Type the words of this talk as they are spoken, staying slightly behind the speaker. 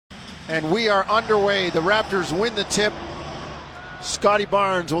And we are underway. The Raptors win the tip. Scotty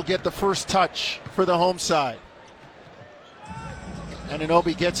Barnes will get the first touch for the home side.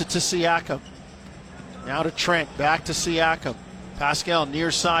 Anunoby gets it to Siakam. Now to Trent, back to Siakam. Pascal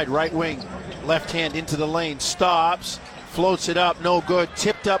near side, right wing. Left hand into the lane, stops, floats it up, no good.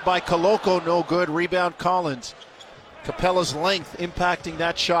 Tipped up by Koloko, no good. Rebound Collins. Capella's length impacting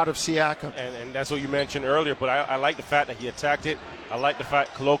that shot of Siakam. And that's what you mentioned earlier, but I like the fact that he attacked it. I like the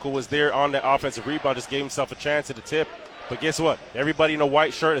fact Koloko was there on that offensive rebound, just gave himself a chance at the tip. But guess what? Everybody in a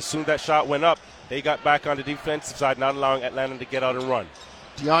white shirt, as soon as that shot went up, they got back on the defensive side, not allowing Atlanta to get out and run.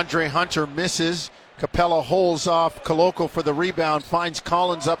 DeAndre Hunter misses. Capella holds off Koloko for the rebound, finds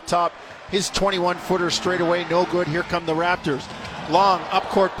Collins up top. His 21-footer straight away, no good. Here come the Raptors. Long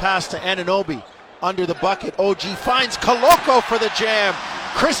up-court pass to Anunoby. Under the bucket, OG finds Koloko for the jam.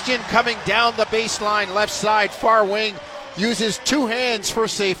 Christian coming down the baseline, left side, far wing. Uses two hands for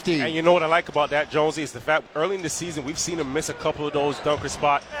safety. And you know what I like about that, Jonesy, is the fact early in the season we've seen him miss a couple of those dunker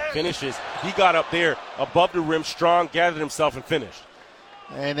spot finishes. He got up there above the rim, strong, gathered himself, and finished.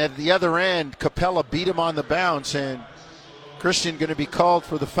 And at the other end, Capella beat him on the bounce, and Christian going to be called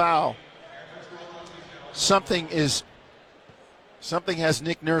for the foul. Something has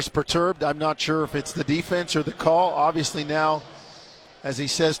Nick Nurse perturbed. I'm not sure if it's the defense or the call. Obviously now, as he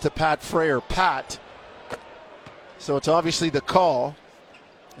says to Pat Frayer, Pat. So it's obviously the call,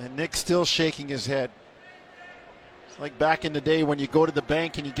 and Nick's still shaking his head. It's like back in the day when you go to the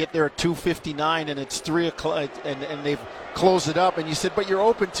bank and you get there at 2:59 and it's 3 o'clock and they've closed it up, and you said, but you're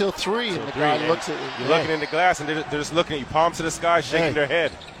open till 3. And the guy looks at you. You're looking in the glass, and they're just looking at you, palms to the sky, shaking their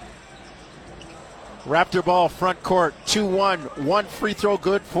head. Raptor ball front court, 2-1. One free throw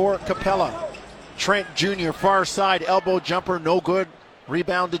good for Capella. Trent Jr. far side, elbow jumper, no good.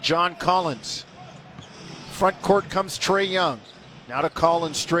 Rebound to John Collins. Front court comes Trae Young. Now to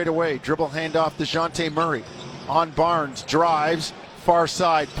Collins straight away. Dribble handoff to DeJounte Murray. On Barnes, drives, far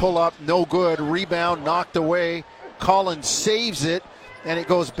side, pull up, no good. Rebound knocked away. Collins saves it, and it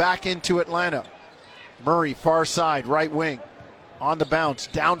goes back into Atlanta. Murray, far side, right wing. On the bounce,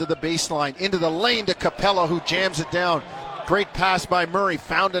 down to the baseline, into the lane to Capella, who jams it down. Great pass by Murray,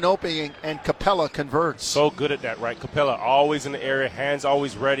 found an opening, and Capella converts. So good at that, right? Capella always in the area, hands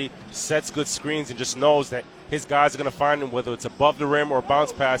always ready, sets good screens, and just knows that his guys are going to find him, whether it's above the rim or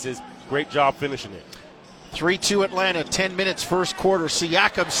bounce passes. Great job finishing it. 3-2 Atlanta, 10 minutes first quarter.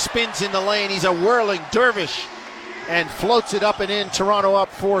 Siakam spins in the lane. He's a whirling dervish and floats it up and in. Toronto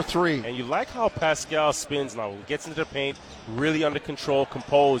up 4-3. And you like how Pascal spins now. When he gets into the paint, really under control,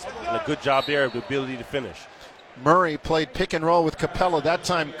 composed, and a good job there of the ability to finish. Murray played pick and roll with Capella. That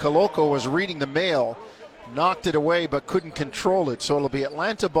time Koloko was reading the mail, knocked it away but couldn't control it. So it'll be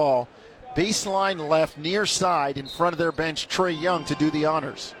Atlanta ball, baseline left, near side, in front of their bench, Trae Young to do the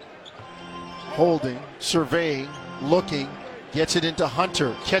honors. Holding, surveying, looking, gets it into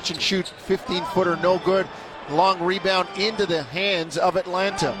Hunter. Catch and shoot, 15-footer, no good. Long rebound into the hands of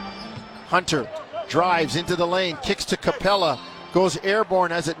Atlanta. Hunter drives into the lane, kicks to Capella, goes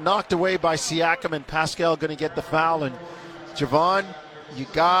airborne as it knocked away by Siakam, and Pascal going to get the foul. And Javon, you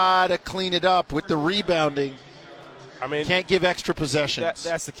got to clean it up with the rebounding. I mean, can't give extra possessions.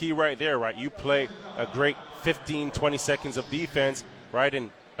 That's the key right there, right? You play a great 15, 20 seconds of defense, right,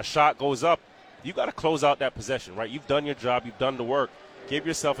 and a shot goes up. You got to close out that possession, right? You've done your job. You've done the work. Give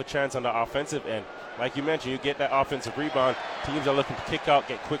yourself a chance on the offensive end. Like you mentioned, you get that offensive rebound. Teams are looking to kick out,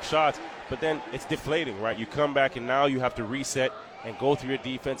 get quick shots, but then it's deflating, right? You come back, and now you have to reset and go through your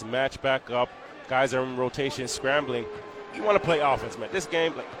defense, match back up. Guys are in rotation, scrambling. You want to play offense, man. This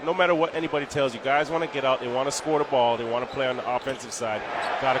game, like, no matter what anybody tells you, guys want to get out. They want to score the ball. They want to play on the offensive side.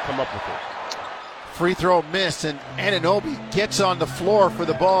 Got to come up with it. Free throw missed, and Anunoby gets on the floor for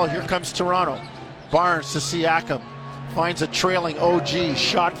the ball. Here comes Toronto. Barnes to Siakam. Finds a trailing OG.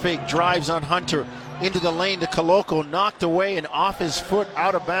 Shot fake, drives on Hunter. Into the lane to Koloko. Knocked away and off his foot,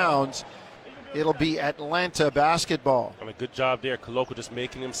 out of bounds. It'll be Atlanta basketball. And a good job there. Koloko just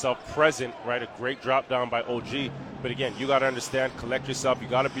making himself present, right? A great drop down by OG. But again, you got to understand, collect yourself. You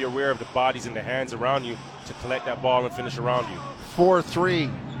got to be aware of the bodies and the hands around you to collect that ball and finish around you.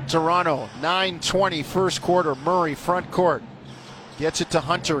 4-3 Toronto. 9:20 first quarter. Murray front court. Gets it to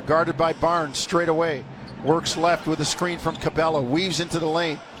Hunter, guarded by Barnes straight away. Works left with a screen from Capella. Weaves into the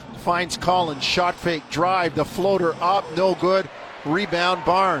lane. Finds Collins. Shot fake. Drive. The floater up. No good. Rebound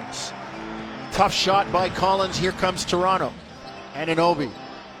Barnes. Tough shot by Collins. Here comes Toronto. Anunoby.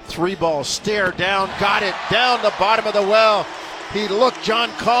 3 ball. Stare down. Got it. Down the bottom of the well. He looked John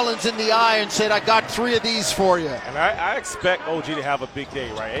Collins in the eye and said, I got 3 of these for you. And I expect OG to have a big day,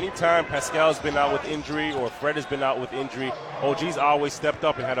 right? Anytime Pascal's been out with injury or Fred has been out with injury, OG's always stepped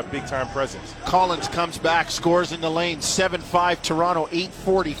up and had a big-time presence. Collins comes back, scores in the lane, 7-5 Toronto,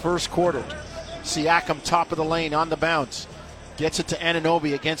 8:40 first quarter. Siakam top of the lane on the bounce. Gets it to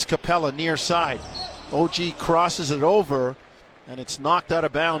Anunoby against Capella near side. OG crosses it over, and it's knocked out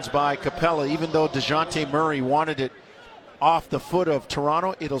of bounds by Capella. Even though DeJounte Murray wanted it off the foot of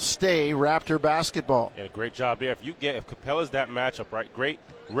Toronto, it'll stay Raptor basketball. Yeah, great job there. If Capella's that matchup, right, great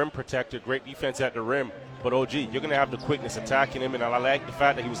rim protector, great defense at the rim, but OG, you're going to have the quickness attacking him, and I like the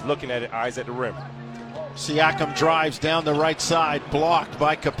fact that he was looking at it, eyes at the rim. Siakam drives down the right side, blocked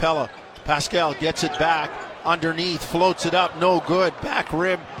by Capella. Pascal gets it back, underneath, floats it up, no good, back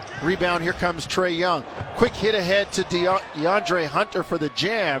rim, rebound, here comes Trae Young. Quick hit ahead to DeAndre Hunter for the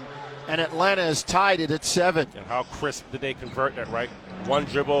jam, and Atlanta has tied it at 7. And how crisp did they convert that, right? One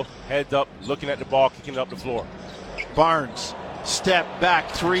dribble, head up, looking at the ball, kicking it up the floor. Barnes, step back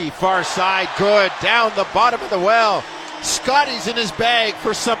 3, far side, good, down the bottom of the well. Scotty's in his bag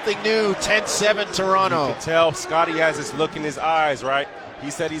for something new, 10-7 Toronto. You can tell Scotty has this look in his eyes, right? He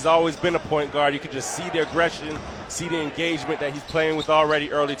said he's always been a point guard. You could just see the aggression, see the engagement that he's playing with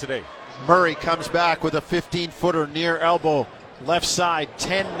already early today. Murray comes back with a 15-footer near elbow. Left side,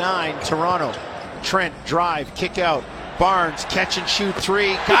 10-9 Toronto. Trent, drive, kick out. Barnes, catch and shoot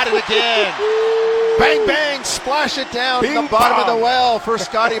 3. Got it again. Bang, bang, splash it down to the bottom of the well for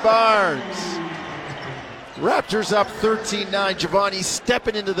Scotty Barnes. Raptors up 13-9. Giovanni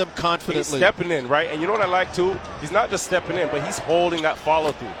stepping into them confidently. He's stepping in, right? And you know what I like, too? He's not just stepping in, but he's holding that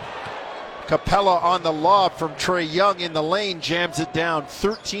follow-through. Capella on the lob from Trae Young in the lane, jams it down.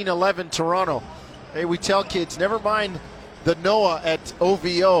 13-11 Toronto. Hey, we tell kids, never mind the Noah at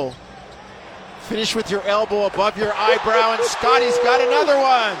OVO. Finish with your elbow above your eyebrow, and Scotty's got another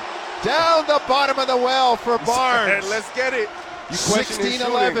one. Down the bottom of the well for Barnes. Let's get it. You question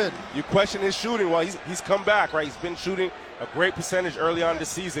 16-11. You question his shooting. Well, he's come back, right? He's been shooting a great percentage early on this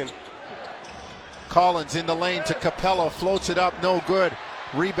season. Collins in the lane to Capella, floats it up, no good.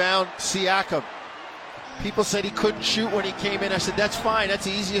 Rebound, Siakam. People said he couldn't shoot when he came in. I said, that's fine. That's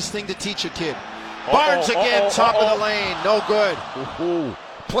the easiest thing to teach a kid. Barnes again, top of the lane, no good.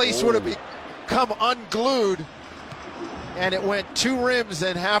 Place would have become unglued, and it went 2 rims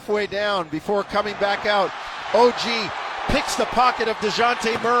and halfway down before coming back out. OG picks the pocket of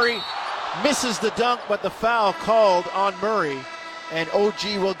DeJounte Murray, misses the dunk, but the foul called on Murray, and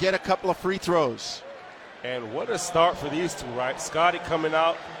OG will get a couple of free throws. And what a start for these two, right? Scotty coming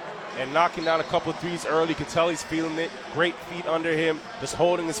out and knocking down a couple of threes early. You can tell he's feeling it. Great feet under him, just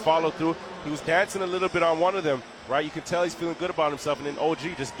holding his follow-through. He was dancing a little bit on one of them, right? You can tell he's feeling good about himself. And then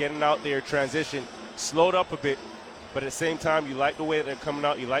OG just getting out there, transition, slowed up a bit. But at the same time, you like the way that they're coming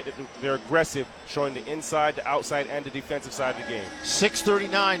out. You like that they're aggressive, showing the inside, the outside, and the defensive side of the game.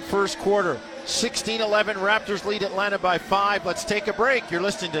 6:39 first quarter. 16-11 Raptors lead Atlanta by 5. Let's take a break. You're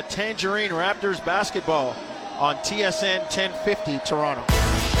listening to Tangerine Raptors basketball on TSN 1050 Toronto.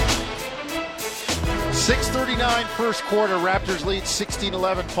 6:39 first quarter. Raptors lead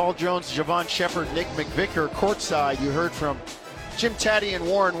 16-11. Paul Jones, Javon Shepherd, Nick McVicker courtside. You heard from Jim Taddy and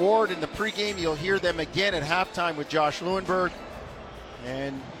Warren Ward in the pregame. You'll hear them again at halftime with Josh Lewenberg.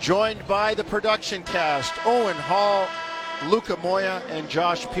 And joined by the production cast, Owen Hall, Luca Moya, and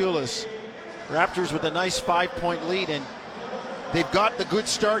Josh Pulis. Raptors with a nice 5-point lead, and they've got the good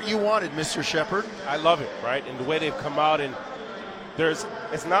start you wanted, Mr. Shepherd. I love it, right? And the way they've come out, and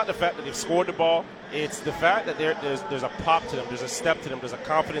it's not the fact that they've scored the ball. It's the fact that there's a pop to them, there's a step to them, there's a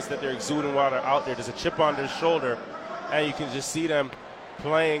confidence that they're exuding while they're out there. There's a chip on their shoulder, and you can just see them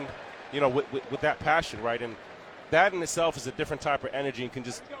playing, with that passion, right? And that in itself is a different type of energy,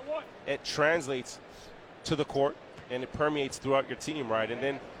 and it translates to the court, and it permeates throughout your team, right? And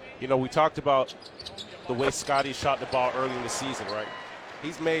then, we talked about the way Scotty shot the ball early in the season, right?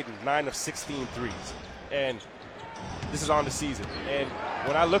 He's made 9 of 16 threes, and this is on the season. And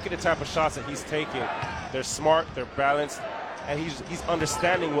when I look at the type of shots that he's taking, they're smart, they're balanced, and he's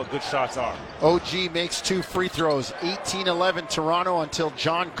understanding what good shots are. OG makes 2 free throws, 18-11 Toronto, until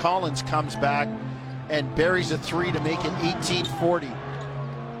John Collins comes back and buries a 3 to make it 18-40.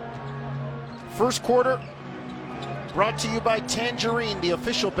 First quarter brought to you by Tangerine, the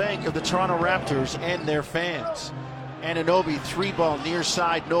official bank of the Toronto Raptors and their fans. Anunoby, 3-ball near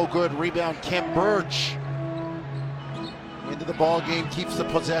side, no good. Rebound, Khem Birch. Into the ball game, keeps the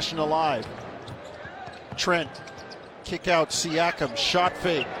possession alive. Trent, kick out, Siakam, shot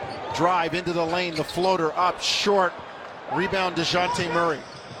fake, drive into the lane, the floater up, short. Rebound, DeJounte Murray.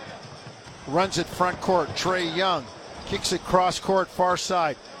 Runs it front court, Trae Young. Kicks it cross court, far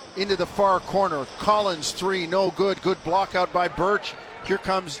side, into the far corner. Collins, three, no good. Good block out by Birch. Here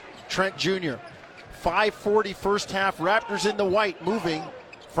comes Trent Jr. 5:40 first half. Raptors in the white, moving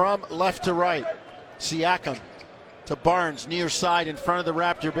from left to right. Siakam to Barnes, near side in front of the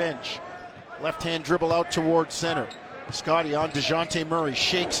Raptor bench. Left-hand dribble out towards center. Scotty on DeJounte Murray,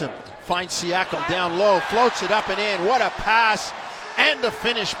 shakes him, finds Siakam down low, floats it up and in. What a pass and a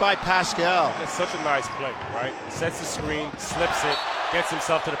finish by Pascal. It's such a nice play, right? Sets the screen, slips it, gets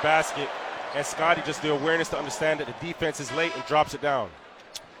himself to the basket, and Scotty just the awareness to understand that the defense is late and drops it down.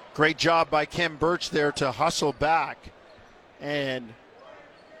 Great job by Khem Birch there to hustle back and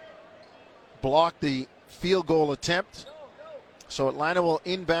block the field goal attempt. So Atlanta will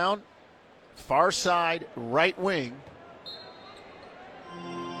inbound, far side, right wing,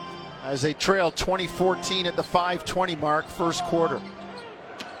 as they trail 20-14 at the 5:20 mark, first quarter.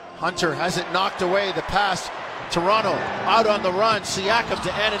 Hunter has it knocked away. The pass, Toronto out on the run. Siakam to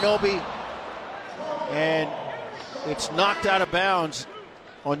Anunoby, and it's knocked out of bounds.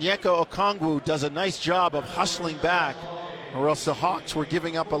 Onyeka Okongwu does a nice job of hustling back, or else the Hawks were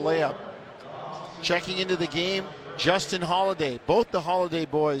giving up a layup. Checking into the game, Justin Holiday. Both the Holiday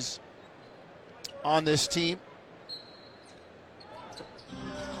boys on this team.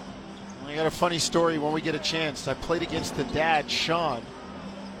 I got a funny story when we get a chance. I played against the dad, Sean,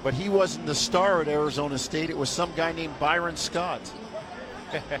 but he wasn't the star at Arizona State. It was some guy named Byron Scott.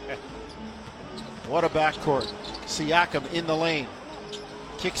 What a backcourt. Siakam in the lane.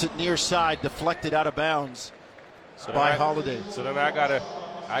 Kicks it near side, deflected out of bounds by Holiday. So then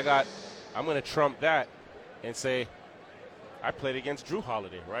I'm going to trump that and say, I played against Drew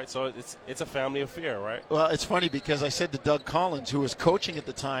Holiday, right? So it's a family affair, right? Well, it's funny because I said to Doug Collins, who was coaching at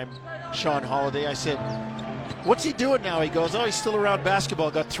the time, Sean Holiday, I said, what's he doing now? He goes, oh, he's still around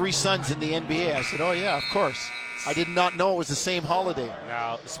basketball, got 3 sons in the NBA. I said, oh, yeah, of course. I did not know it was the same Holiday.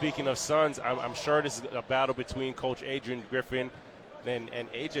 Now, speaking of sons, I'm sure this is a battle between Coach Adrian Griffin and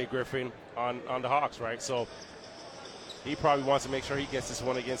AJ Griffin on the Hawks, right? So he probably wants to make sure he gets this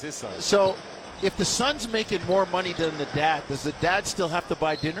one against his son. So if the son's making more money than the dad, does the dad still have to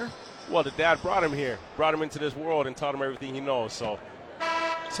buy dinner? Well, the dad brought him here, brought him into this world and taught him everything he knows. So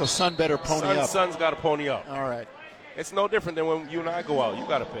son better pony up. Son's got to pony up. All right. It's no different than when you and I go out. You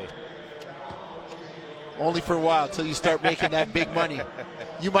got to pay. Only for a while till you start making that big money.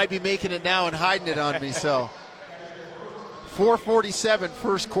 You might be making it now and hiding it on me. So 4:47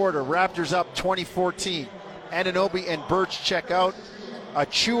 first quarter. Raptors up 20-14. Anunoby and Birch check out.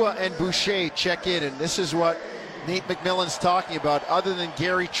 Achua and Boucher check in, and this is what Nate McMillan's talking about. Other than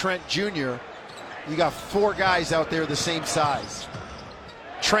Gary Trent Jr., you got 4 guys out there the same size.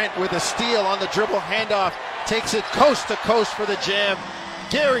 Trent with a steal on the dribble, handoff, takes it coast to coast for the jam.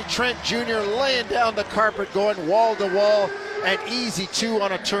 Gary Trent Jr. laying down the carpet, going wall to wall, and easy 2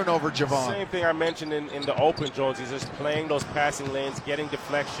 on a turnover, Javon. Same thing I mentioned in the open, Jones. He's just playing those passing lanes, getting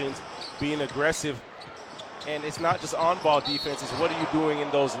deflections, being aggressive. And it's not just on-ball defense, it's what are you doing in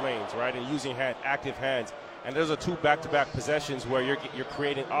those lanes, right? And using active hands. And those are 2 back-to-back possessions where you're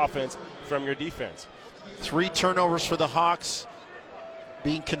creating offense from your defense. 3 turnovers for the Hawks,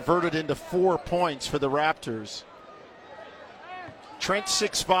 being converted into 4 points for the Raptors. Trent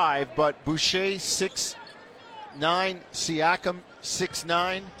 6'5", but Boucher 6'9", Siakam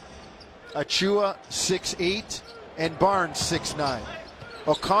 6'9", Achua 6'8", and Barnes 6'9".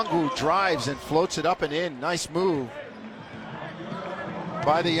 Okongwu drives and floats it up and in. Nice move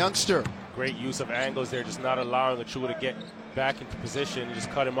by the youngster. Great use of angles there, just not allowing Achua to get back into position and just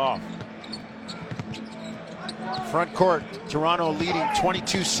cut him off. Front court, Toronto leading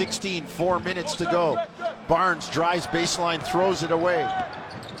 22-16, 4 minutes to go. Barnes drives baseline, throws it away.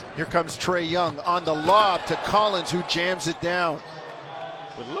 Here comes Trae Young on the lob to Collins, who jams it down.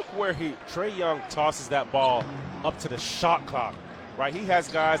 But look where Trae Young tosses that ball up to the shot clock. Right, he has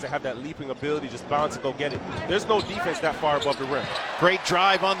guys that have that leaping ability, just bounce and go get it. There's no defense that far above the rim. Great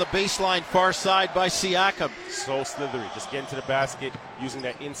drive on the baseline, far side by Siakam. So slithery, just getting to the basket, using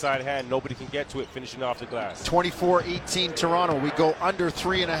that inside hand. Nobody can get to it, finishing off the glass. 24-18 Toronto. We go under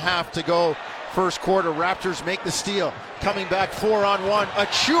 3.5 to go first quarter. Raptors make the steal. Coming back 4-on-1.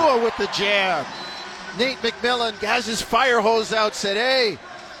 Achua with the jam. Nate McMillan has his fire hose out, said, hey,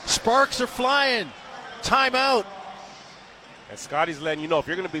 sparks are flying. Timeout. And Scotty's letting you know if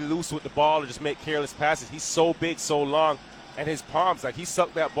you're going to be loose with the ball or just make careless passes, he's so big, so long, and his palms, like he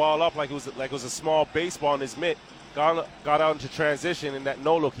sucked that ball up like it was a small baseball in his mitt, got out into transition in that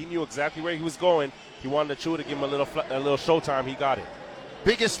no-look. He knew exactly where he was going. He wanted Achua to give him a little showtime. He got it.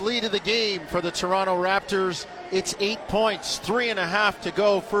 Biggest lead of the game for the Toronto Raptors. It's 8 points, 3.5 to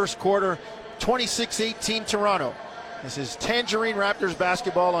go first quarter, 26-18 Toronto. This is Tangerine Raptors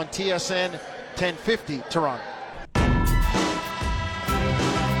basketball on TSN 1050 Toronto.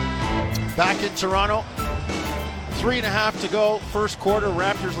 Back in Toronto, 3.5 to go. First quarter,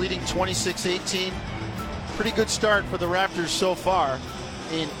 Raptors leading 26-18. Pretty good start for the Raptors so far.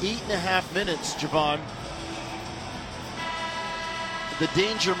 In 8.5 minutes, Javon, the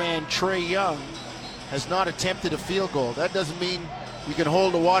danger man, Trae Young, has not attempted a field goal. That doesn't mean you can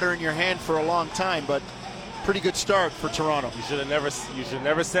hold the water in your hand for a long time, but pretty good start for Toronto. You should have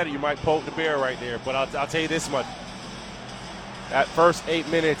never said it. You might poke the bear right there. But I'll tell you this much. That first 8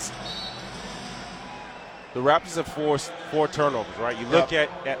 minutes, the Raptors have forced 4 turnovers, right? You look at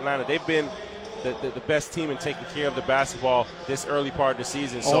Atlanta. They've been the best team in taking care of the basketball this early part of the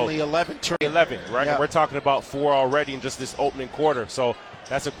season. So only 11 turnovers. 11, right? Yeah. And we're talking about 4 already in just this opening quarter. So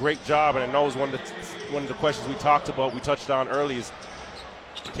that's a great job. And I know it was one of the questions we touched on early is,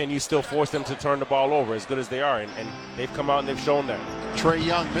 can you still force them to turn the ball over as good as they are? And they've come out and they've shown that. Trae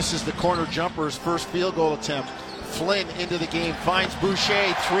Young misses the corner jumper, his first field goal attempt. Flynn into the game, finds Boucher,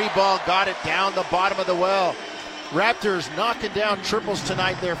 3-ball, got it down the bottom of the well. Raptors knocking down triples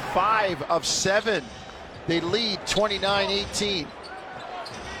tonight. They're 5 of 7. They lead 29-18.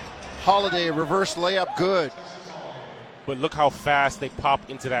 Holiday, reverse layup, good. But look how fast they pop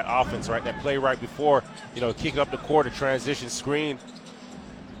into that offense, right? That play right before, kick up the court, a transition screen,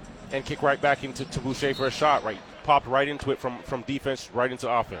 and kick right back into Boucher for a shot, right? Popped right into it from defense right into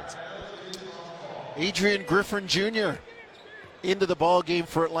offense. Adrian Griffin Jr. into the ball game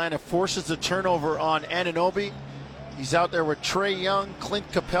for Atlanta, forces the turnover on Anunoby. He's out there with Trae Young, Clint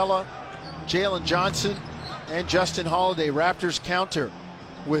Capella, Jalen Johnson, and Justin Holiday. Raptors counter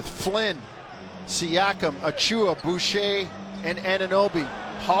with Flynn, Siakam, Achua, Boucher, and Anunoby.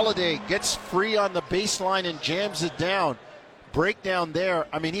 Holiday gets free on the baseline and jams it down. Breakdown there.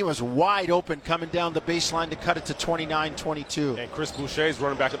 I mean, he was wide open coming down the baseline to cut it to 29-22. And Chris Boucher's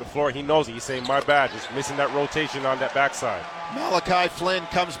running back at the floor. He knows it. He's saying, my bad, just missing that rotation on that backside. Malachi Flynn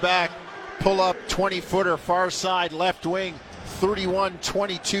comes back. Pull up 20-footer, far side, left wing,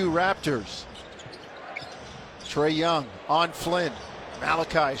 31-22 Raptors. Trae Young on Flynn.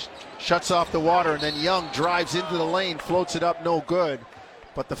 Malachi shuts off the water, and then Young drives into the lane, floats it up, no good.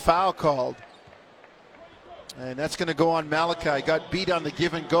 But the foul called. And that's going to go on Malachi. Got beat on the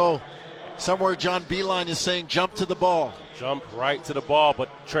give and go. Somewhere John Beilein is saying jump to the ball. Jump right to the ball. But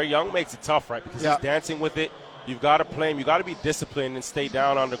Trae Young makes it tough, right? Because he's dancing with it. You've got to play him. You've got to be disciplined and stay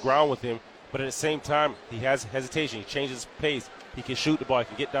down on the ground with him. But at the same time, he has hesitation. He changes pace. He can shoot the ball. He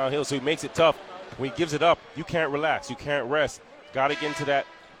can get downhill. So he makes it tough. When he gives it up, you can't relax. You can't rest. Got to get into that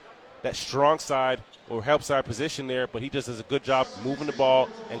strong side or help side position there. But he just does a good job moving the ball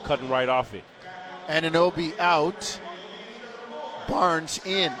and cutting right off it. Anunoby out. Barnes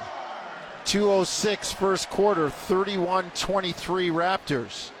in. 2:06 first quarter, 31-23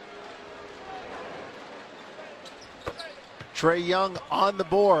 Raptors. Trae Young on the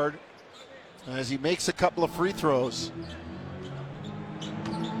board as he makes a couple of free throws.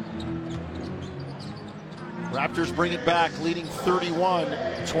 Raptors bring it back, leading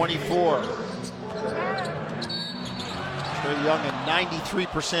 31-24. Trae Young, a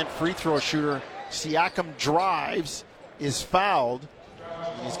 93% free throw shooter. Siakam drives, is fouled.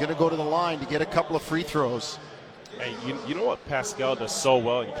 He's going to go to the line to get a couple of free throws. Hey, you know what Pascal does so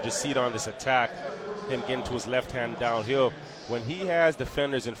well? You can just see it on this attack, him getting to his left hand downhill. When he has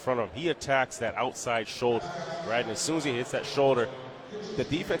defenders in front of him, he attacks that outside shoulder, right? And as soon as he hits that shoulder, the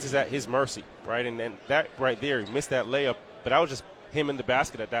defense is at his mercy, right? And then that right there, he missed that layup, but that was just him in the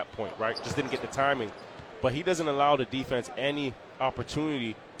basket at that point, right? Just didn't get the timing. But he doesn't allow the defense any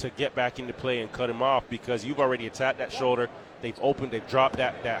opportunity to get back into play and cut him off because you've already attacked that shoulder. They've opened, they've dropped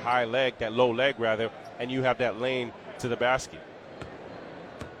that high leg, that low leg rather, and you have that lane to the basket.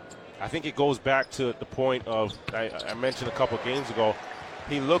 I think it goes back to the point of, I mentioned a couple of games ago,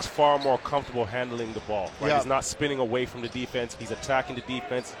 he looks far more comfortable handling the ball. Right? He's not spinning away from the defense. He's attacking the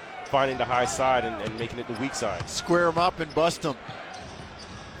defense, finding the high side and making it the weak side. Square him up and bust him.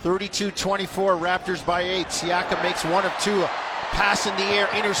 32-24, Raptors by 8. Siakam makes one of two. Pass in the air,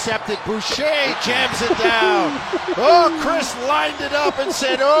 intercepted. Boucher jams it down. Oh, Chris lined it up and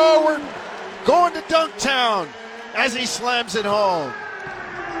said, oh, we're going to Dunktown as he slams it home.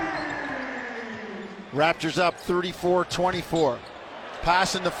 Raptors up 34-24.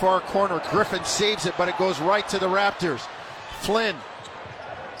 Pass in the far corner. Griffin saves it, but it goes right to the Raptors. Flynn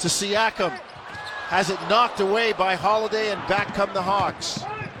to Siakam. Has it knocked away by Holiday, and back come the Hawks.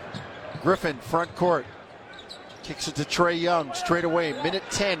 Griffin, front court. Kicks it to Trae Young straight away. Minute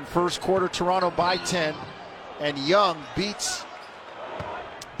 10, first quarter, Toronto by 10. And Young beats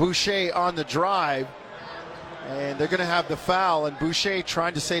Boucher on the drive. And they're going to have the foul, and Boucher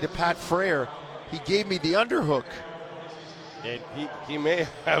trying to say to Pat Frere, he gave me the underhook. And he may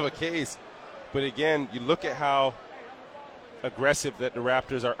have a case. But again, you look at how aggressive that the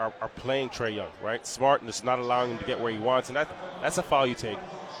Raptors are playing Trae Young, right? Smart and just not allowing him to get where he wants. And that's a foul you take.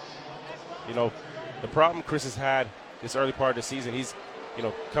 You know, the problem Chris has had this early part of the season, he's, you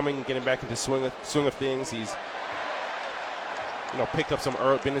know, coming and getting back into swing of things. He's, you know, picked up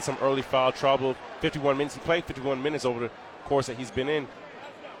been in some early foul trouble. 51 minutes. He played 51 minutes over the course that he's been in,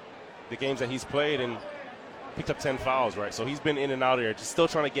 the games that he's played, and picked up 10 fouls, right? So he's been in and out of there, just still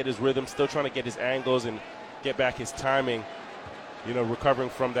trying to get his rhythm, still trying to get his angles and get back his timing, you know, recovering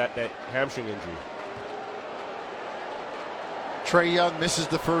from that hamstring injury. Trae Young misses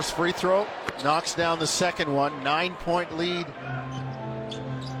the first free throw, knocks down the second one. 9-point lead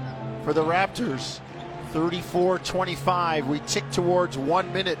for the Raptors. 34-25. We tick towards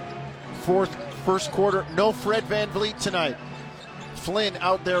 1 minute. First quarter. No Fred VanVleet tonight. Flynn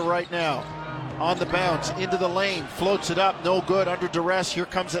out there right now. On the bounce, into the lane, floats it up, no good, under duress. Here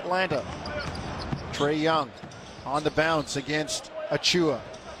comes Atlanta. Trae Young on the bounce against Achua.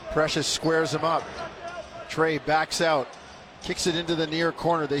 Precious squares him up. Trae backs out, kicks it into the near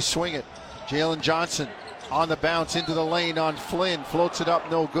corner. They swing it. Jalen Johnson on the bounce into the lane on Flynn. Floats it up,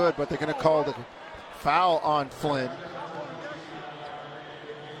 no good, but they're going to call the foul on Flynn.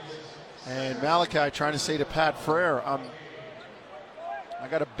 And Malachi trying to say to Pat Frere, I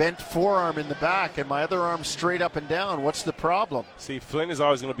got a bent forearm in the back and my other arm's straight up and down. What's the problem? See, Flynn is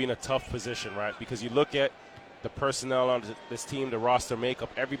always going to be in a tough position, right? Because you look at the personnel on this team, the roster makeup,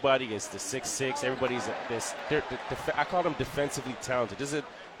 everybody is the 6'6". Everybody's this. I call them defensively talented. This is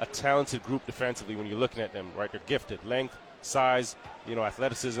a talented group defensively when you're looking at them, right? They're gifted. Length, size, you know,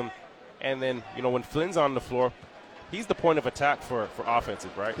 athleticism. And then, you know, when Flynn's on the floor, he's the point of attack for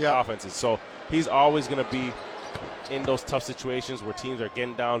offenses, right? Yeah. Offenses. So he's always going to be in those tough situations where teams are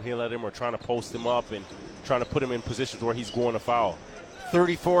getting downhill at him or trying to post him up and trying to put him in positions where he's going to foul.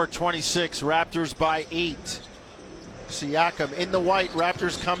 34-26, Raptors by 8. Siakam in the white,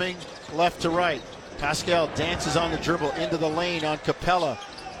 Raptors coming left to right. Pascal dances on the dribble into the lane on Capella.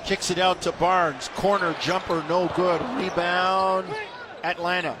 Kicks it out to Barnes. Corner jumper, no good. Rebound,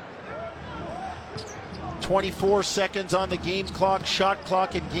 Atlanta. 24 seconds on the game clock. Shot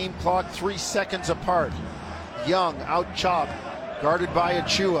clock and game clock 3 seconds apart. Young out chop, guarded by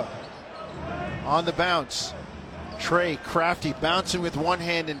Achua. On the bounce. Trae crafty, bouncing with one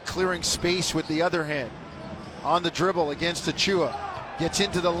hand and clearing space with the other hand. On the dribble against Achua. Gets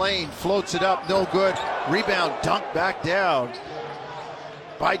into the lane, floats it up, no good. Rebound, dunk back down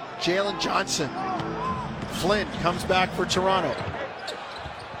by Jalen Johnson. Flynn comes back for Toronto.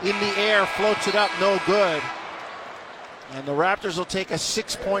 In the air, floats it up, no good. And the Raptors will take a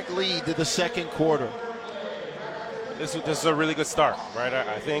 6-point lead to the second quarter. This is a really good start, right?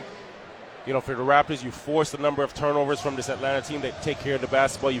 I think, you know, for the Raptors, you forced a number of turnovers from this Atlanta team that take care of the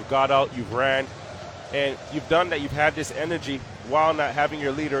basketball. You've got out, you've ran, and you've done that. You've had this energy while not having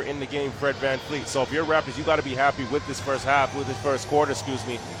your leader in the game, Fred VanVleet. So if you're Raptors, you got to be happy with this first quarter,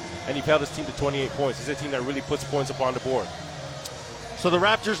 and you've held this team to 28 points. This is a team that really puts points up on the board. So the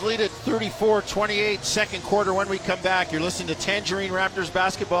Raptors lead at 34-28, second quarter. When we come back, you're listening to Tangerine Raptors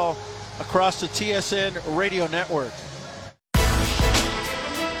basketball across the TSN radio network.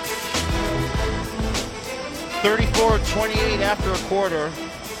 34-28 after a quarter.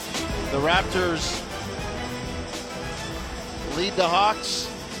 The Raptors lead the Hawks.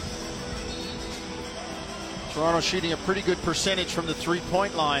 Toronto shooting a pretty good percentage from the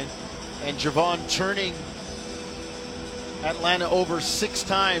three-point line. And Javon turning Atlanta over 6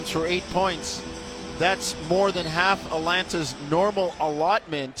 times for 8 points. That's more than half Atlanta's normal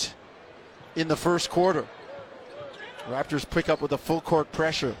allotment in the first quarter. Raptors pick up with a full court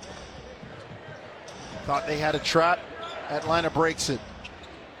pressure. Thought they had a trap. Atlanta breaks it.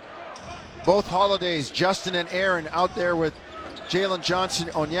 Both Holidays, Justin and Aaron, out there with Jalen Johnson,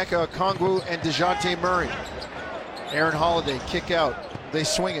 Onyeka Okongwu, and DeJounte Murray. Aaron Holiday, kick out. They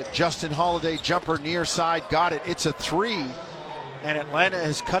swing it. Justin Holiday, jumper near side, got it. It's a 3. And Atlanta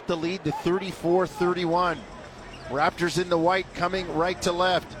has cut the lead to 34-31. Raptors in the white coming right to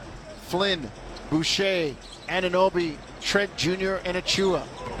left. Flynn, Boucher, Anunoby, Trent Jr., and Achua.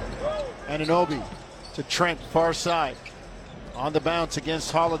 Anunoby to Trent, far side. On the bounce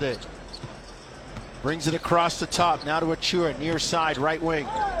against Holiday. Brings it across the top. Now to Achua, near side, right wing.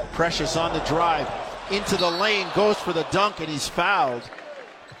 Precious on the drive. Into the lane, goes for the dunk, and he's fouled.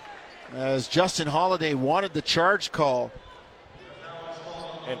 As Justin Holiday wanted the charge call.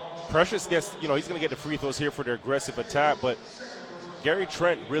 And Precious gets, you know, he's going to get the free throws here for their aggressive attack, but Gary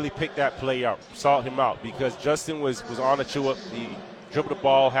Trent really picked that play out, saw him out, because Justin was on Achiuwa. He dribbled the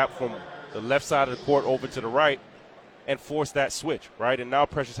ball half from the left side of the court over to the right and forced that switch, right? And now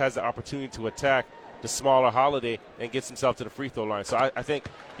Precious has the opportunity to attack the smaller Holiday and gets himself to the free throw line. So I think,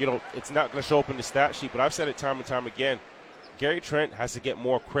 it's not going to show up in the stat sheet, but I've said it time and time again. Gary Trent has to get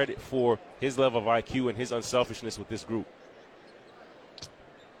more credit for his level of IQ and his unselfishness with this group.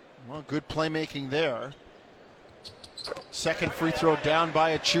 Well, good playmaking there. Second free throw down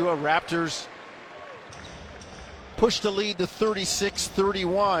by Achiuwa. Raptors push the lead to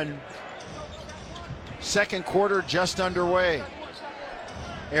 36-31. Second quarter just underway.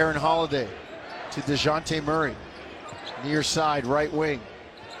 Aaron Holiday to DeJounte Murray. Near side, right wing.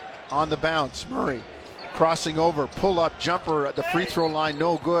 On the bounce, Murray crossing over, pull-up jumper at the free throw line,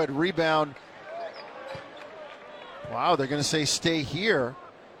 no good. Rebound. Wow, they're going to say stay here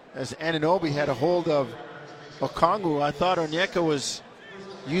as Anunoby had a hold of Okongwu. I thought Onyeka was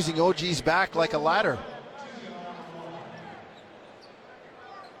using OG's back like a ladder.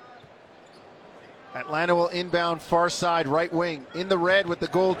 Atlanta will inbound far side, right wing. In the red with the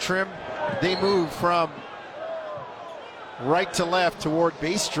gold trim. They move from right to left toward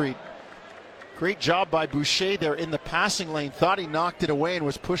Bay Street. Great job by Boucher there in the passing lane. Thought he knocked it away and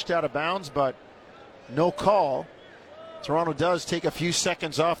was pushed out of bounds, but no call. Toronto does take a few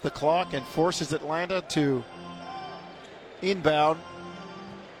seconds off the clock and forces Atlanta to inbound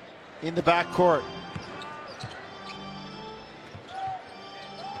in the backcourt.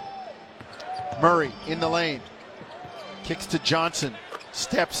 Murray in the lane. Kicks to Johnson.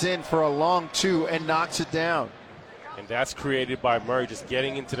 Steps in for a long two and knocks it down. And that's created by Murray just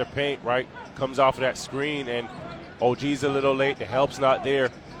getting into the paint, right? Comes off of that screen, and OG's a little late. The help's not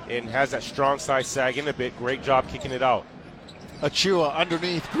there, and has that strong side sag in a bit. Great job kicking it out. Achiuwa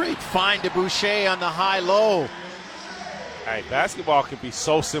underneath. Great find to Boucher on the high-low. Hey, basketball can be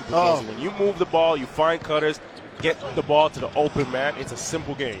so simple. When you move the ball, you find cutters, get the ball to the open man. It's a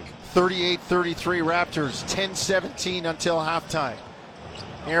simple game. 38-33 Raptors, 10-17 until halftime.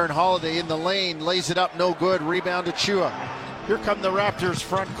 Aaron Holiday in the lane, lays it up, no good. Rebound to Achiuwa. Here come the Raptors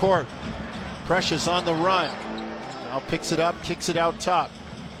front court. Precious on the run. Now picks it up, kicks it out top.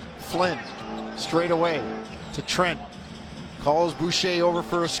 Flynn straight away to Trent. Calls Boucher over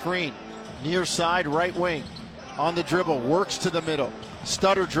for a screen. Near side, right wing. On the dribble, works to the middle.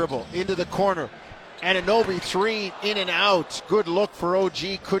 Stutter dribble into the corner. Anunoby three in and out. Good look for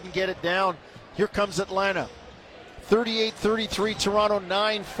OG, couldn't get it down. Here comes Atlanta. 38-33 Toronto,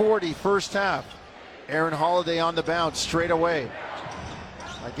 9:40 first half. Aaron Holiday on the bounce straight away.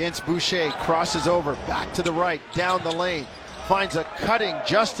 Against Boucher, crosses over, back to the right, down the lane. Finds a cutting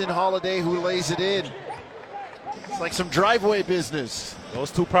Justin Holiday who lays it in. It's like some driveway business.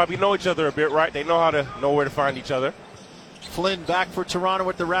 Those two probably know each other a bit, right? They know where to find each other. Flynn back for Toronto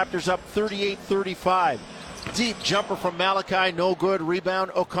with the Raptors up 38-35. Deep jumper from Malachi, no good. Rebound,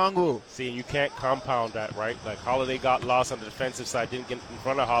 Okongwu. See, you can't compound that, right? Like Holiday got lost on the defensive side, didn't get in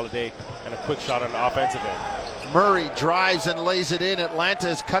front of Holiday, and a quick shot on the offensive end. Murray drives and lays it in. Atlanta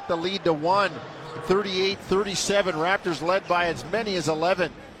has cut the lead to 1. 38-37. Raptors led by as many as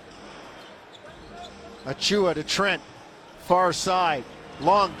 11. Achiuwa to Trent. Far side.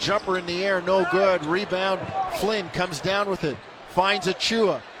 Long jumper in the air, no good. Rebound, Flynn comes down with it. Finds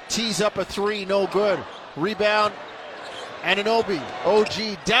Achiuwa. Tees up a three, no good. Rebound, Anunoby.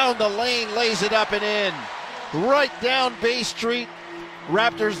 OG down the lane, lays it up and in. Right down Bay Street.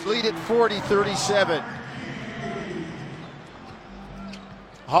 Raptors lead at 40-37.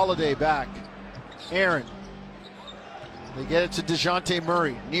 Holiday back. Aaron. They get it to DeJounte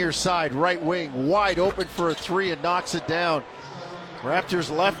Murray. Near side, right wing. Wide open for a three and knocks it down.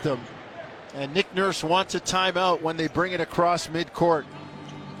 Raptors left them. And Nick Nurse wants a timeout when they bring it across midcourt.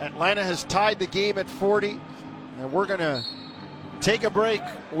 Atlanta has tied the game at 40, and we're going to take a break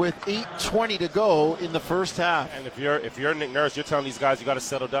with 8:20 to go in the first half. And if you're Nick Nurse, you're telling these guys you got to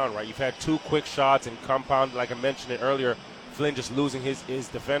settle down, right? You've had two quick shots and compound, like I mentioned it earlier. Flynn just losing his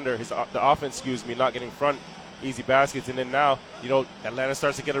defender, the offense, not getting front easy baskets, and then now Atlanta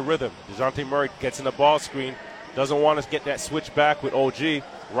starts to get a rhythm. DeJounte Murray gets in the ball screen, doesn't want to get that switch back with OG,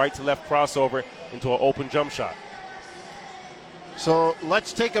 right to left crossover into an open jump shot. So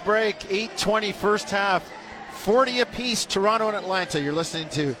let's take a break. 8:20 first half, 40 apiece, Toronto and Atlanta. You're listening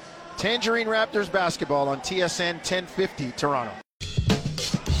to Tangerine Raptors basketball on TSN 1050 Toronto.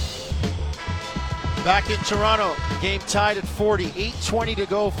 Back in Toronto, game tied at 40, 8:20 to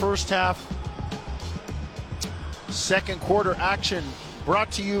go first half. Second quarter action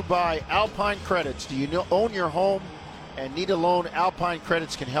brought to you by Alpine Credits. Do you own your home and need a loan? Alpine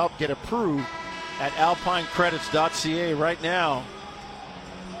Credits can help. Get approved at alpinecredits.ca right now.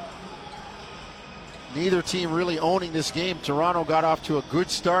 Neither team really owning this game. Toronto got off to a good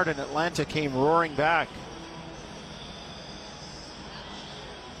start and Atlanta came roaring back.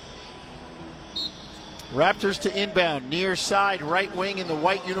 Raptors to inbound, near side, right wing in the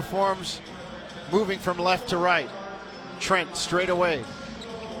white uniforms, moving from left to right. Trent straight away.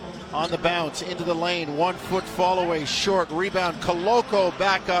 On the bounce, into the lane, 1 foot fall away, short, rebound, Koloko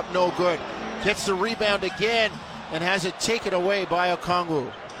back up, no good. Gets the rebound again and has it taken away by Okongwu.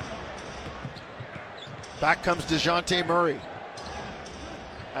 Back comes DeJounte Murray.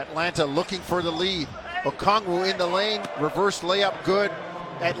 Atlanta looking for the lead. Okongwu in the lane, reverse layup good.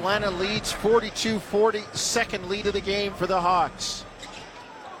 Atlanta leads 42-40, second lead of the game for the Hawks.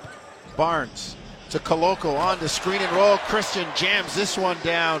 Barnes to Koloko on the screen and roll. Christian jams this one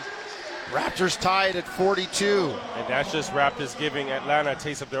down. Raptors tied at 42. And that's just Raptors giving Atlanta a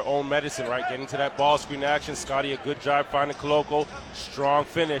taste of their own medicine, right? Getting to that ball screen action. Scotty, a good job finding Koloko. Strong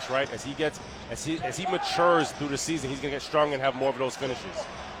finish, right? As he matures through the season, he's going to get strong and have more of those finishes.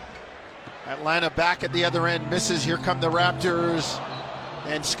 Atlanta back at the other end, misses. Here come the Raptors.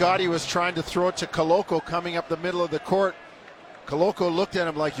 And Scotty was trying to throw it to Koloko coming up the middle of the court. Koloko looked at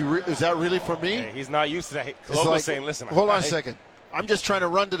him like, is that really for me? Hey, he's not used to that. Koloko's saying, listen. Hold on a second. I'm just trying to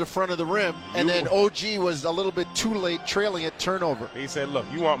run to the front of the rim. And then OG was a little bit too late, trailing at turnover. He said, look,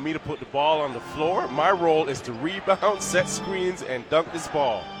 you want me to put the ball on the floor? My role is to rebound, set screens, and dunk this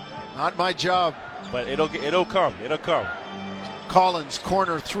ball. Not my job. But it'll come. It'll come. Collins,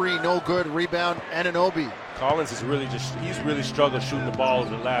 corner three, no good. Rebound, Anunoby. Collins he's really struggled shooting the ball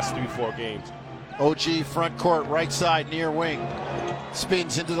over the last 3-4 games. OG front court, right side, near wing.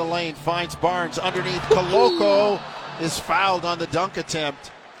 Spins into the lane, finds Barnes underneath. Koloko is fouled on the dunk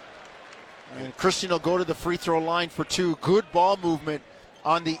attempt. And Christian will go to the free throw line for 2. Good ball movement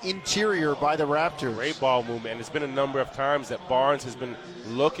on the interior by the Raptors. Great ball movement, and it's been a number of times that Barnes has been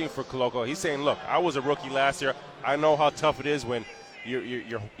looking for Koloko. He's saying, look, I was a rookie last year. I know how tough it is when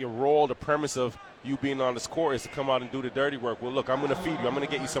your role, the premise of you being on the court is to come out and do the dirty work. Well, look, I'm going to feed you. I'm going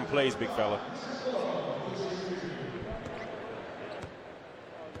to get you some plays, big fella.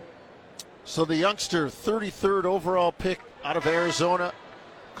 So the youngster, 33rd overall pick out of Arizona,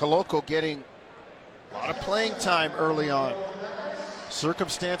 Koloko getting a lot of playing time early on.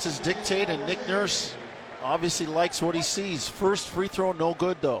 Circumstances dictate, and Nick Nurse obviously likes what he sees. First free throw, no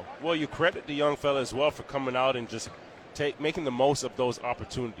good though. Well, you credit the young fella as well for coming out and just making the most of those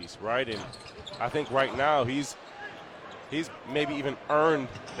opportunities, right? And I think right now he's maybe even earned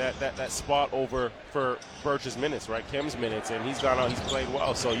that spot over for Birch's minutes, right? Kim's minutes, and he's gone out, he's played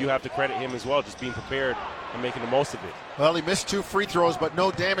well. So you have to credit him as well, just being prepared and making the most of it. Well, he missed 2 free throws, but no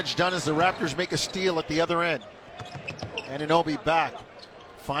damage done as the Raptors make a steal at the other end. Anunoby back,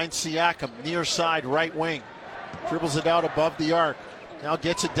 finds Siakam, near side, right wing. Dribbles it out above the arc. Now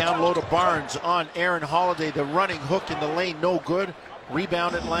gets it down low to Barnes on Aaron Holiday. The running hook in the lane, no good.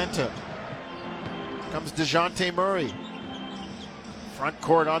 Rebound Atlanta. Comes DeJounte Murray. Front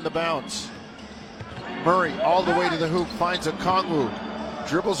court on the bounce. Murray all the way to the hoop, finds Okongwu.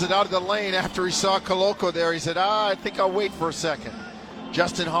 Dribbles it out of the lane after he saw Koloko there. He said, I think I'll wait for a second.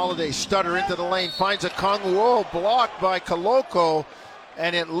 Justin Holiday stutter into the lane, finds Okongwu. Oh, blocked by Koloko.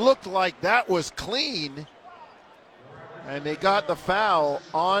 And it looked like that was clean. And they got the foul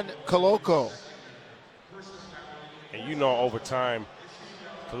on Koloko. And you know, over time,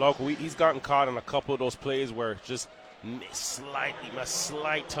 Koloko, he's gotten caught in a couple of those plays where just a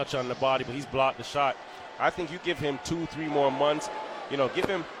slight touch on the body, but he's blocked the shot. I think you give him 2-3 more months, give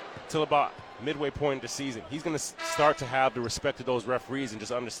him till about midway point of the season. He's going to start to have the respect of those referees and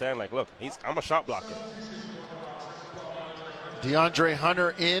just understand, like, look, I'm a shot blocker. DeAndre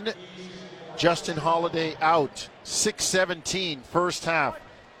Hunter in, Justin Holiday out. 6:17 first half.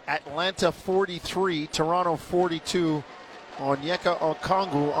 Atlanta 43, Toronto 42. Onyeka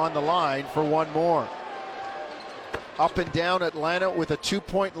Okongwu on the line for one more. Up and down Atlanta with a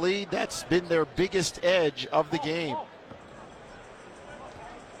 2-point lead. That's been their biggest edge of the game.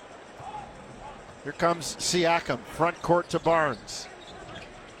 Here comes Siakam, front court to Barnes.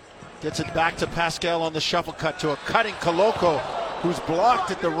 Gets it back to Pascal on the shuffle cut to a cutting Koloko, who's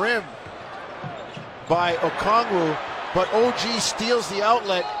blocked at the rim by Okongwu, but OG steals the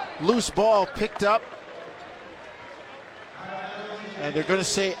outlet. Loose ball picked up. And they're going to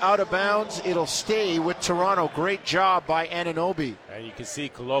say out of bounds. It'll stay with Toronto. Great job by Anunoby. And you can see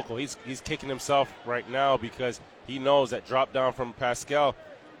Koloko, he's kicking himself right now because he knows that drop down from Pascal,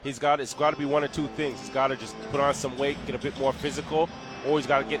 it's got to be one or two things. He's got to just put on some weight, get a bit more physical, or he's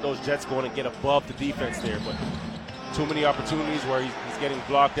got to get those Jets going and get above the defense there. But too many opportunities where he's getting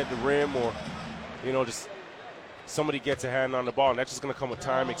blocked at the rim, or just somebody gets a hand on the ball, and that's just going to come with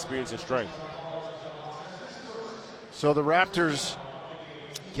time, experience, and strength. So the Raptors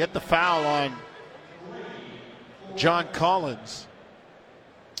get the foul on John Collins,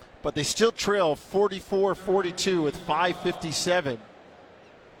 but they still trail 44-42 with 5:57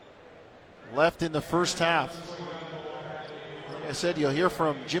 left in the first half. Like I said, you'll hear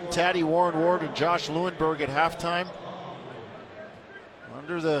from Jim Taddy, Warren Ward, and Josh Lewenberg at halftime.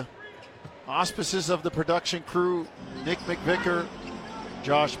 Under the auspices of the production crew, Nick McVicker,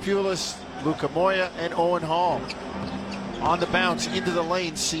 Josh Pulis, Luca Moya, and Owen Hall. On the bounce, into the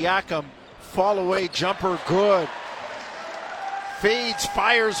lane, Siakam, fall away jumper, good. Fades,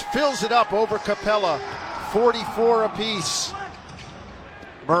 fires, fills it up over Capella. 44 apiece.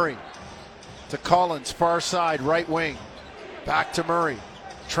 Murray to Collins, far side, right wing. Back to Murray.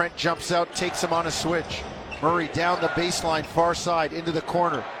 Trent jumps out, takes him on a switch. Murray down the baseline, far side, into the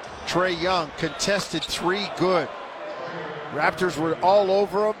corner. Trae Young, contested three, good. Raptors were all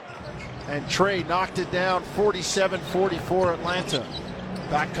over him, and Trae knocked it down, 47-44 Atlanta.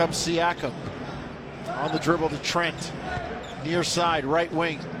 Back comes Siakam. On the dribble to Trent. Near side, right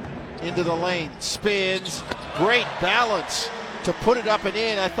wing, into the lane, spins, great balance to put it up and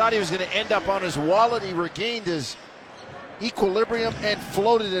in. I thought he was going to end up on his wallet. He regained his equilibrium and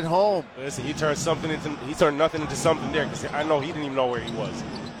floated it home. Listen, he turned nothing into something there, because I know he didn't even know where he was.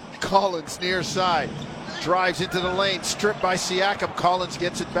 Collins near side, drives into the lane, stripped by Siakam. Collins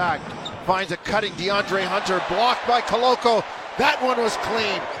gets it back, finds a cutting DeAndre Hunter, blocked by Koloko. That one was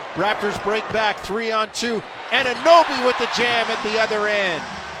clean. Raptors break back, 3-on-2, and Anunoby with the jam at the other end.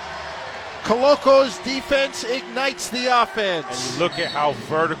 Koloko's defense ignites the offense. And you look at how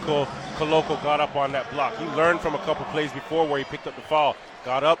vertical Koloko got up on that block. He learned from a couple plays before where he picked up the foul.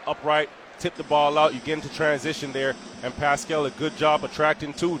 Got up, upright, tipped the ball out. You get into transition there, and Pascal, a good job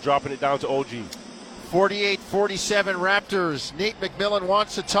attracting two, dropping it down to OG. 48-47 Raptors. Nate McMillan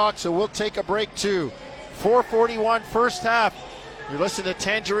wants to talk, so we'll take a break too. 4:41 first half. You're listening to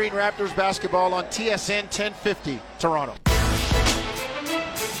Tangerine Raptors basketball on TSN 1050 Toronto.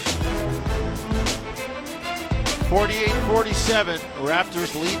 48-47.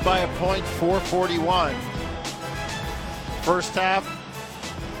 Raptors lead by a point, 4:41. First half.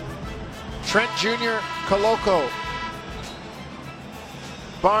 Trent Jr., Koloko,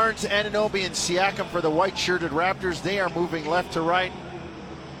 Barnes, Anunoby, and Siakam for the white-shirted Raptors. They are moving left to right.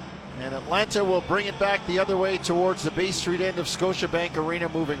 And Atlanta will bring it back the other way towards the Bay Street end of Scotiabank Arena,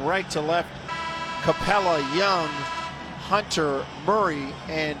 moving right to left. Capella, Young, Hunter, Murray,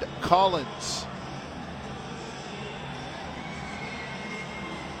 and Collins.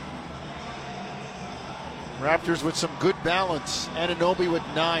 Raptors with some good balance. Anunoby with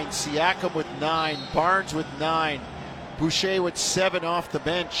 9, Siakam with 9, Barnes with 9, Boucher with 7 off the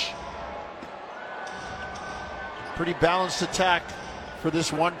bench. Pretty balanced attack for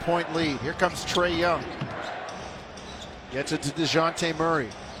this 1-point lead. Here comes Trae Young. Gets it to DeJounte Murray.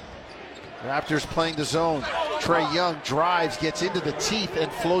 Raptors playing the zone. Trae Young drives, gets into the teeth,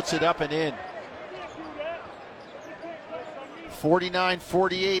 and floats it up and in.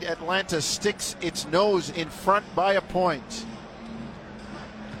 49-48, Atlanta sticks its nose in front by a point.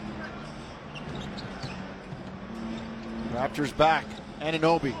 Raptors back.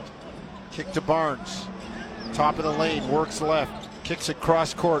 Anunoby. Kick to Barnes. Top of the lane, works left. Kicks it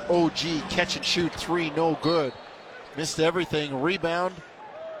cross court. OG, catch and shoot 3, no good. Missed everything. Rebound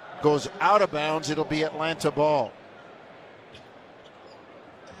goes out of bounds. It'll be Atlanta ball.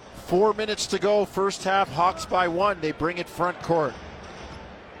 4 minutes to go, first half. Hawks by 1. They bring it front court.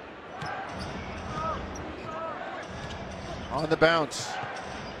 On the bounce,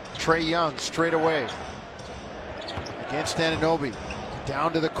 Trae Young straight away against Anunoby.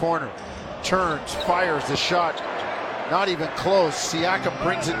 Down to the corner. Turns, fires the shot. Not even close. Siakam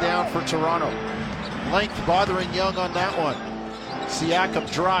brings it down for Toronto. Length bothering Young on that one. Siakam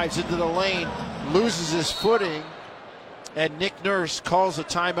drives into the lane, loses his footing, and Nick Nurse calls a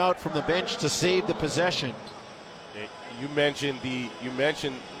timeout from the bench to save the possession. You mentioned the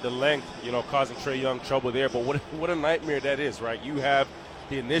length, causing Trae Young trouble there, but what a nightmare that is, right? You have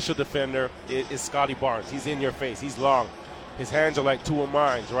the initial defender is Scotty Barnes. He's in your face. He's long. His hands are like two of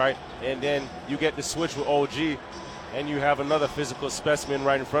mine, right? And then you get the switch with OG, and you have another physical specimen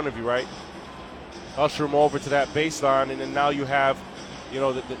right in front of you, right? Usher him over to that baseline, and then now you have,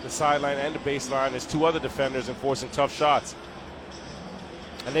 the sideline and the baseline. There's two other defenders enforcing tough shots,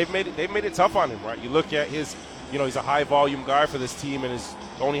 and they've made it tough on him, right? You look at his, he's a high volume guy for this team, and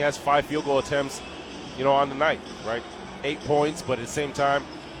only has 5 field goal attempts, on the night, right? 8 points, but at the same time,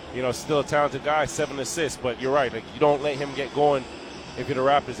 still a talented guy, 7 assists. But you're right, you don't let him get going if you're the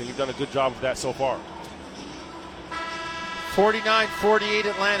Raptors, and you've done a good job of that so far. 49-48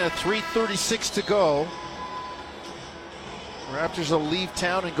 Atlanta, 3:36 to go. Raptors will leave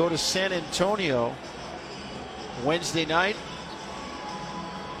town and go to San Antonio Wednesday night.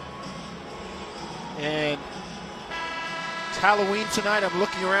 And it's Halloween tonight. I'm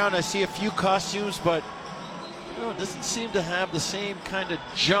looking around. I see a few costumes, but it doesn't seem to have the same kind of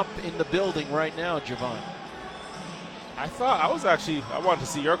jump in the building right now, Javon. I wanted to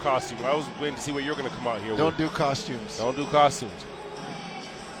see your costume. I was waiting to see what you're going to come out here Don't with. do costumes. Don't do costumes.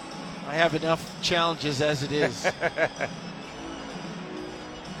 I have enough challenges as it is.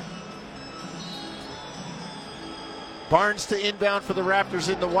 Barnes to inbound for the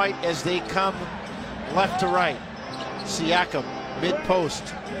Raptors in the white as they come left to right. Siakam, mid-post,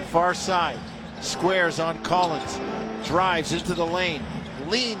 far side. Squares on Collins. Drives into the lane.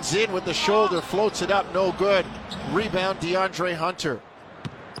 Leans in with the shoulder, floats it up, no good. Rebound, DeAndre Hunter.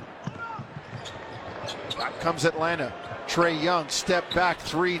 Back comes Atlanta. Trae Young, step back,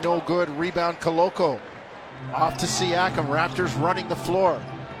 three, no good. Rebound, Koloko. Off to Siakam, Raptors running the floor.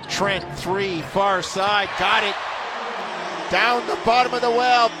 Trent, three, far side, got it. Down the bottom of the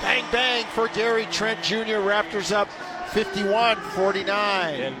well, bang, bang for Gary Trent Jr. Raptors up 51-49.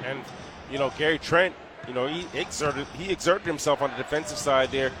 And you know, Gary Trent, you know, he exerted himself on the defensive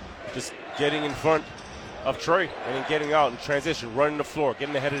side there, just getting in front of Trae and then getting out in transition, running the floor,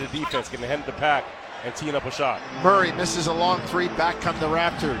 getting ahead of the defense, getting ahead of the pack, and teeing up a shot. Murray misses a long three, back come the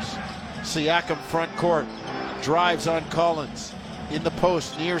Raptors. Siakam front court, drives on Collins. In the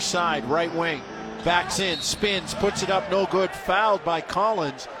post, near side, right wing. Backs in, spins, puts it up, no good. Fouled by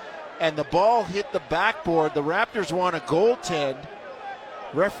Collins, and the ball hit the backboard. The Raptors want a goaltend.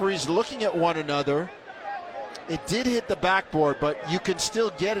 Referees looking at one another. It did hit the backboard, but you can still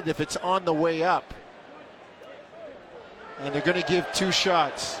get it if it's on the way up. And they're going to give two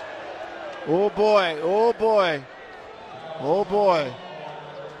shots. Oh boy, oh boy, oh boy,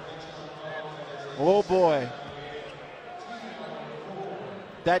 oh boy.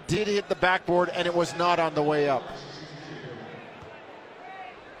 That did hit the backboard, and it was not on the way up.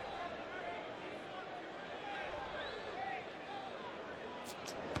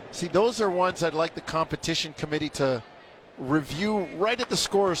 See, those are ones I'd like the competition committee to review right at the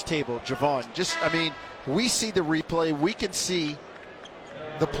scorer's table, Javon. We see the replay. We can see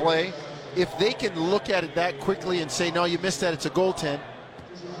the play. If they can look at it that quickly and say, no, you missed that, it's a goaltend.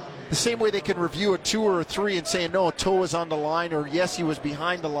 The same way they can review a 2 or a 3 and say, no, a toe was on the line, or yes, he was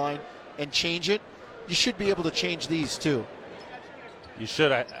behind the line, and change it. You should be able to change these too. You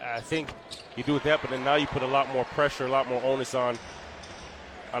should. I think you do that, but then now you put a lot more pressure, a lot more onus on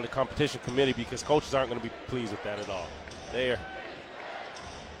the competition committee, because coaches aren't going to be pleased with that at all. There.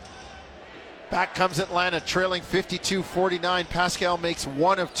 Back comes Atlanta, trailing 52-49. Pascal makes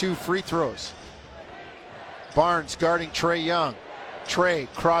one of two free throws. Barnes guarding Trae Young. Trae,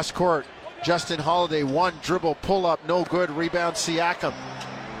 cross court. Justin Holiday, one dribble, pull up, no good. Rebound, Siakam.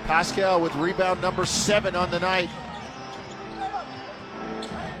 Pascal with rebound number 7 on the night.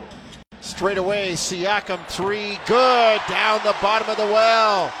 Straight away, Siakam, 3, good. Down the bottom of the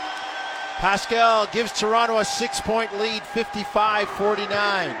well. Pascal gives Toronto a 6-point lead,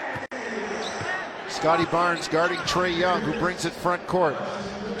 55-49. Scotty Barnes guarding Trae Young, who brings it front court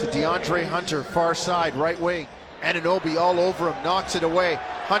to DeAndre Hunter, far side, right wing. Anunoby all over him, knocks it away.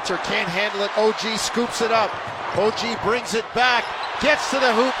 Hunter can't handle it. OG scoops it up. OG brings it back, gets to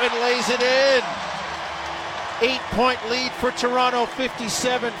the hoop and lays it in. 8-point lead for Toronto,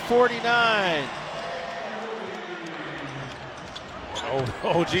 57-49.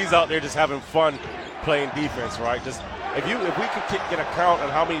 OG's out there just having fun playing defense, right? Just if we could get a count on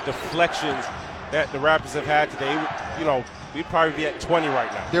how many deflections that the Raptors have had today, we'd probably be at 20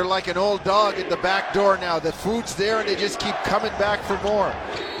 right now. They're like an old dog at the back door now. The food's there and they just keep coming back for more.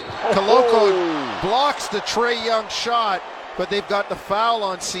 Koloko blocks the Trae Young shot, but they've got the foul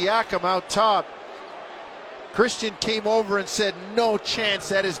on Siakam out top. Christian came over and said, no chance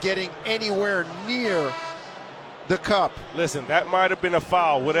that is getting anywhere near the cup. Listen, that might have been a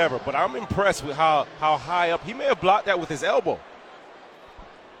foul, whatever, but I'm impressed with how high up. He may have blocked that with his elbow.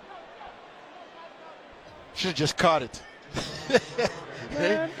 Should have just caught it.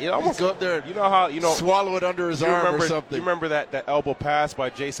 You almost go up there. Swallow it under his arm or something. You remember that elbow pass by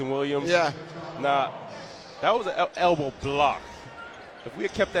Jason Williams? Yeah. Nah, that was an elbow block. If we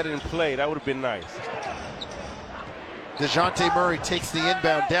had kept that in play, that would have been nice. DeJounte Murray takes the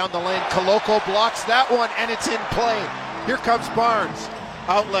inbound down the lane. Koloko blocks that one, and it's in play. Here comes Barnes.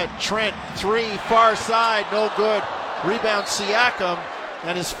 Outlet, Trent, 3, far side, no good. Rebound Siakam,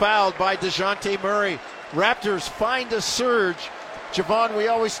 and is fouled by DeJounte Murray. Raptors find a surge. Javon, we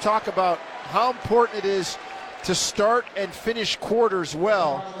always talk about how important it is to start and finish quarters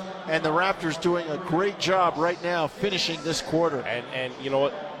well. and the Raptors doing a great job right now finishing this quarter. And you know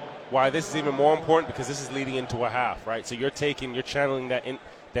what? Why this is even more important, because this is leading into a half, right? So you're channeling that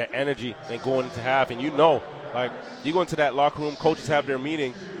energy and going into half, and you know, like, you go into that locker room, coaches have their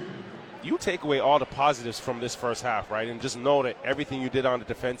meeting, you take away all the positives from this first half, right? And just know that everything you did on the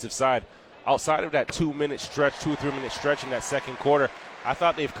defensive side, outside of that 2 or 3 minute stretch in that second quarter, I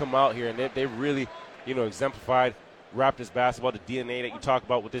thought they've come out here and they really, exemplified Raptors basketball, the DNA that you talk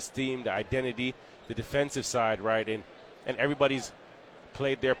about with this team, the identity, the defensive side, right? And everybody's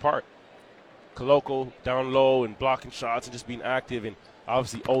played their part. Koloko down low and blocking shots and just being active, and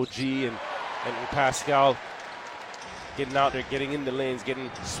obviously OG and Pascal getting out there, getting in the lanes,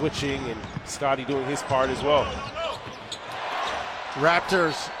 switching, and Scotty doing his part as well.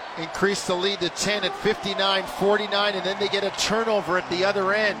 Raptors increase the lead to 10 at 59-49, and then they get a turnover at the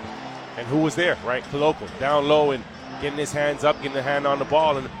other end. And who was there, right? Koloko down low and getting his hands up, getting a hand on the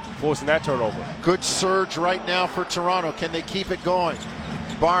ball, and forcing that turnover. Good surge right now for Toronto. Can they keep it going?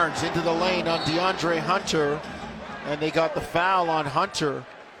 Barnes into the lane on DeAndre Hunter, and they got the foul on Hunter,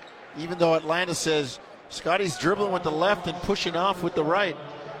 even though Atlanta says Scotty's dribbling with the left and pushing off with the right.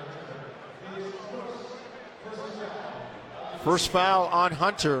 First foul on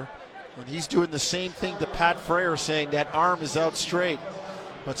Hunter, and he's doing the same thing to Pat Frayer, saying that arm is out straight.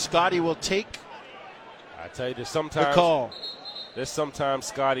 But Scotty will take I tell you, the call. There's sometimes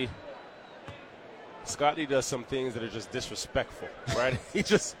Scotty does some things that are just disrespectful, right? He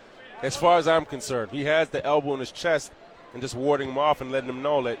just, as far as I'm concerned, he has the elbow in his chest and just warding him off and letting him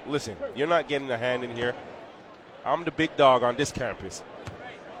know that, listen, you're not getting a hand in here. I'm the big dog on this campus.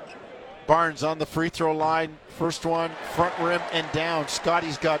 Barnes on the free throw line. First one, front rim and down.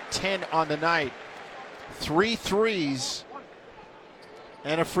 Scotty's got 10 on the night. 3 threes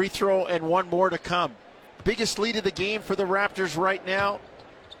and a free throw and one more to come. Biggest lead of the game for the Raptors right now.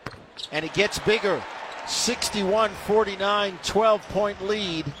 And it gets bigger. 61-49, 12-point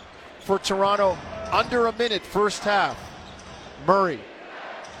lead for Toronto. Under a minute first half. Murray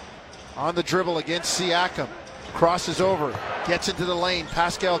on the dribble against Siakam. Crosses over, gets into the lane.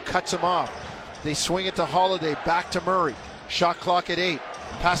 Pascal cuts him off. They swing it to Holiday, back to Murray. Shot clock at 8.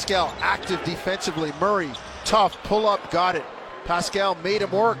 Pascal active defensively. Murray, tough, pull up, got it. Pascal made him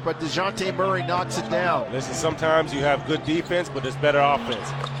work, but DeJounte Murray knocks it down. Listen, sometimes you have good defense, but there's better offense.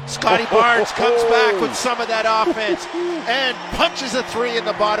 Scotty Barnes comes back with some of that offense and punches a 3 in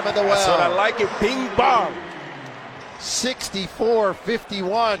the bottom of the well. That's what I like it, bing bong.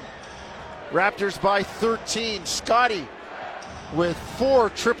 64-51. Raptors by 13. Scotty with 4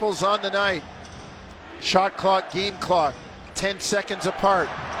 triples on the night. Shot clock, game clock, 10 seconds apart.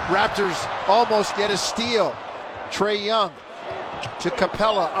 Raptors almost get a steal. Trae Young to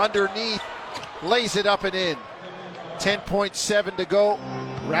Capella underneath, lays it up and in. 10.7 to go.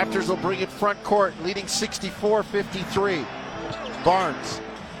 Raptors will bring it front court, leading 64-53. Barnes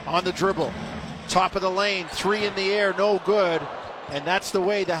on the dribble. Top of the lane, 3 in the air, no good. And that's the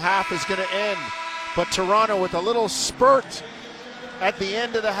way the half is going to end. But Toronto with a little spurt at the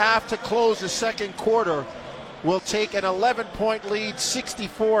end of the half to close the second quarter will take an 11-point lead,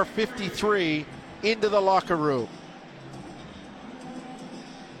 64-53, into the locker room.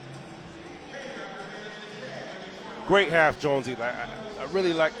 Great half, Jonesy. I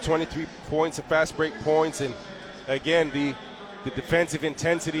really like 23 points and fast break points. And, again, the defensive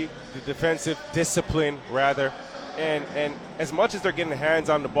intensity, the defensive discipline, rather. And as much as they're getting hands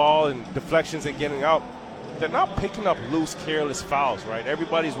on the ball and deflections and getting out, they're not picking up loose, careless fouls, right?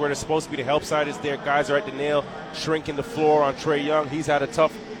 Everybody's where they're supposed to be. The help side is there. Guys are at the nail, shrinking the floor on Trae Young. He's had a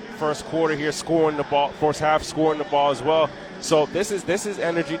tough first quarter here, scoring the ball, first half scoring the ball as well. So this is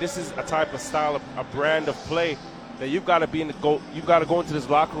energy. This is a type of style, a brand of play that you've got to you've got to go into this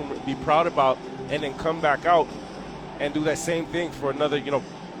locker room and be proud about, and then come back out and do that same thing for another,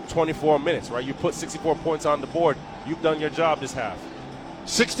 24 minutes, right? You put 64 points on the board. You've done your job this half.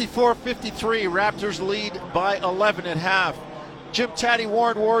 64-53, Raptors lead by 11 at half. Jim Taddy,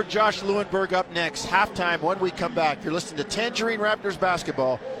 Warren Ward, Josh Lewenberg up next. Halftime when we come back. You're listening to Tangerine Raptors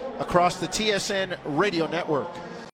basketball across the TSN radio network.